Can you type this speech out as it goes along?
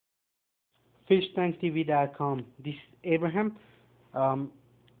fishtanktv.com. This is Abraham, um,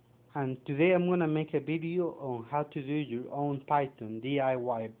 and today I'm gonna make a video on how to do your own Python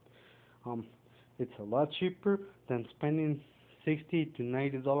DIY. Um, it's a lot cheaper than spending $60 to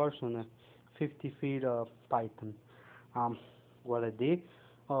 $90 on a 50 feet of Python. Um, what I did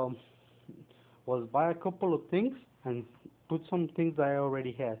um, was buy a couple of things and put some things that I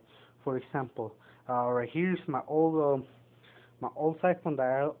already had. For example, right here's my old siphon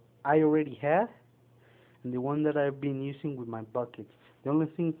that I already had, and the one that I've been using with my buckets. The only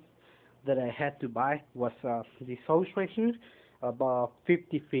thing that I had to buy was this hose right here, about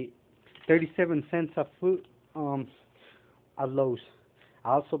 50 feet, 37 cents a foot at Lowe's.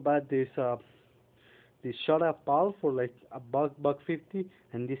 I also bought this shut-up valve for like a buck 50,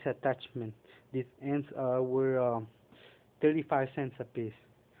 and this attachment. These ends were 35 cents a piece,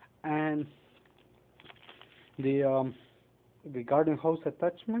 and the um, the garden hose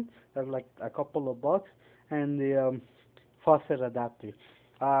attachment that's like a couple of bucks, and the faucet adapter.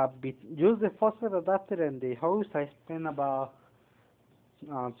 Use the faucet adapter and the hose. I spent uh,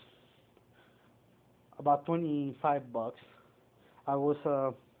 about 25 bucks. I was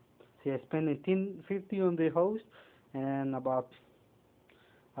see, I spent 18.50 on the hose and about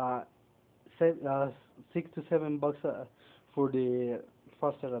uh, 6 to 7 bucks for the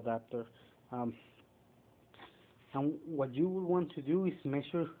faucet adapter. Um, and what you will want to do is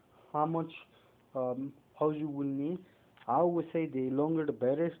measure how much hose you will need. I always say the longer the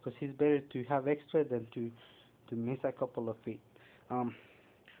better, because it's better to have extra than to miss a couple of feet. Um,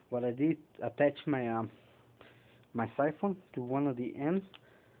 what I did, attach my siphon to one of the ends,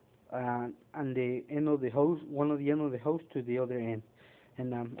 and the end of the hose, one of the end of the hose to the other end,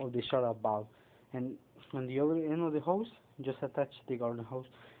 and of the shut-off valve. And on the other end of the hose, just attach the garden hose,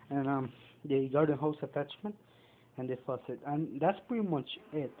 and the garden hose attachment and the faucet, and that's pretty much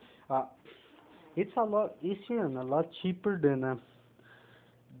it. Uh, it's a lot easier and a lot cheaper than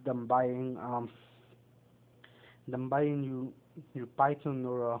buying your Python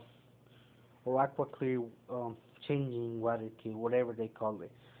or AquaClear changing water kit, whatever they call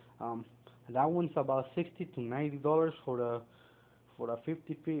it. Um, that one's about $60 to $90 for a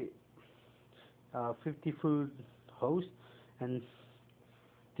 50 foot hose, and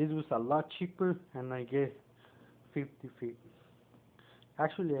this was a lot cheaper, and I get 50 feet.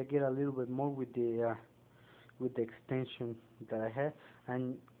 Actually, I get a little bit more with the extension that I had,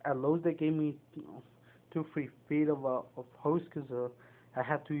 and at Lowe's they gave me 2 free feet of hose, because I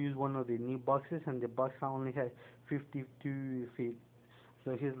had to use one of the new boxes, and the box only had 52 feet.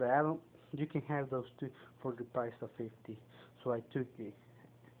 So he's like, I don't, you can have those two for the price of 50. So I took it,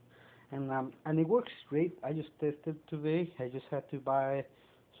 and it works great. I just tested today. I just had to buy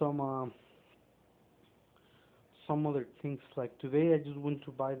some some other things. Like today, I just went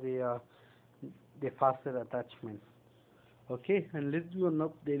to buy the faucet attachment. Okay, and let's do an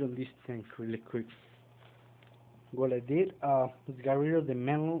update on this tank really quick. What I did was got rid of the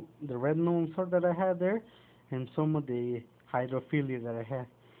red melon salt that I had there, and some of the hydrophilia that I had,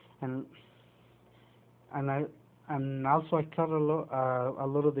 and and I and also I cut a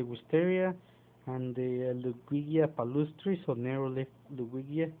lot of the wisteria and the Ludwigia palustris, or narrow leaf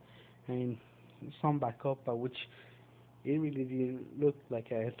Ludwigia, and some bacopa, which it really didn't look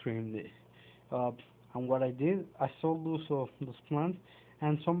like I had trimmed it. Uh, and what I did, I sold those plants,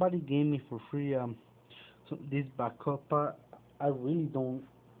 and somebody gave me for free this bacopa. I really don't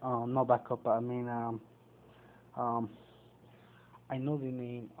not bacopa. I mean um I know the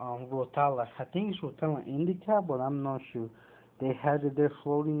name, Rotala. I think it's Rotala indica, but I'm not sure. They had it there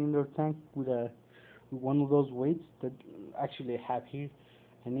floating in their tank with one of those weights that actually I have here,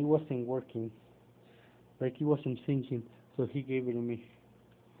 and it wasn't working. Like it wasn't sinking, so he gave it to me.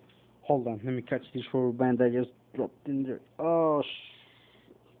 Hold on, let me catch this rubber band that just dropped in there. Oh,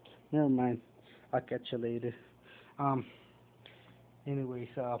 never mind. I'll catch you later. Um. Anyways,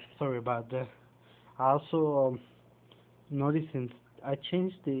 sorry about that. I also noticed since I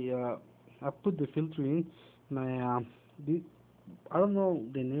changed I put the filter in my the, I don't know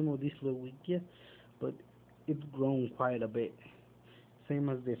the name of this little wig yet, but it's grown quite a bit, same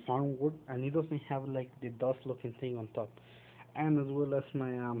as the farm wood, and it doesn't have like the dust looking thing on top, and as well as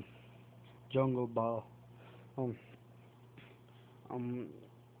my jungle ball. Um, um,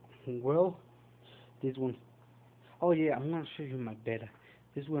 well, this one. Oh yeah, I'm gonna show you my beta.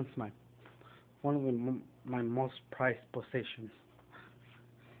 This one's one of my most prized possessions.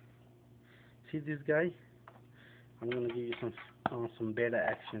 See this guy? I'm gonna give you some beta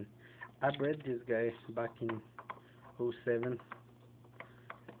action. I bred this guy back in '07,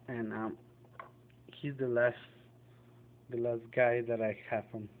 and he's the last guy that I have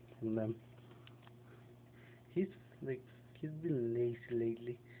from them. He's like he's been lazy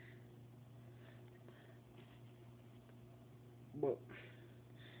lately. But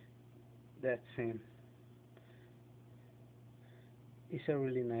that's him. He's a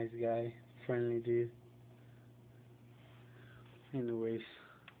really nice guy, friendly dude. Anyways,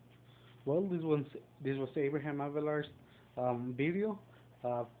 well, this was Abraham Avelar's video.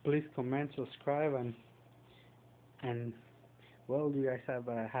 Please comment, subscribe, and well, you guys have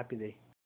a happy day.